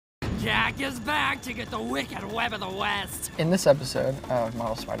Jack is back to get the wicked web of the West. In this episode of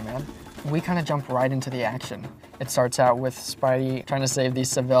Marvel Spider-Man, we kind of jump right into the action. It starts out with Spidey trying to save these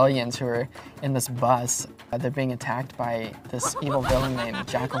civilians who are in this bus. They're being attacked by this evil villain named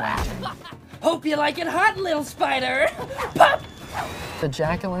Jack-o'-lantern. Hope you like it hot, little spider. Pop! The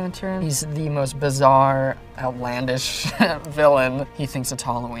Jack-o'-lantern, he's the most bizarre, outlandish villain. He thinks it's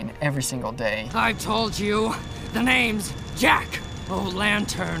Halloween every single day. I told you, the name's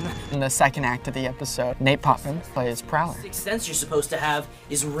Jack-o'-lantern. In the second act of the episode, Nate Potvin plays Prowler. The sixth sense you're supposed to have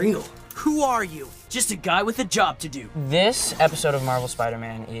is real. Who are you? Just a guy with a job to do. This episode of Marvel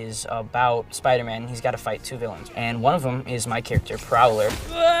Spider-Man is about Spider-Man. He's got to fight two villains, and one of them is my character, Prowler.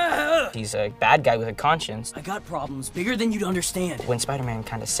 He's a bad guy with a conscience. I got problems bigger than you'd understand. When Spider-Man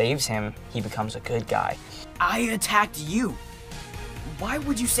kind of saves him, he becomes a good guy. I attacked you. Why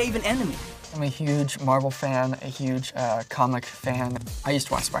would you save an enemy? I'm a huge Marvel fan, a huge comic fan. I used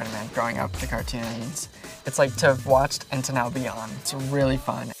to watch Spider-Man growing up, the cartoons. It's like to have watched and to now be on. It's really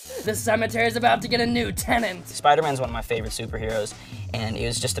fun. The cemetery's about to get a new tenant. Spider-Man's one of my favorite superheroes, and it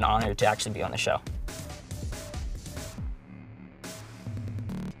was just an honor to actually be on the show.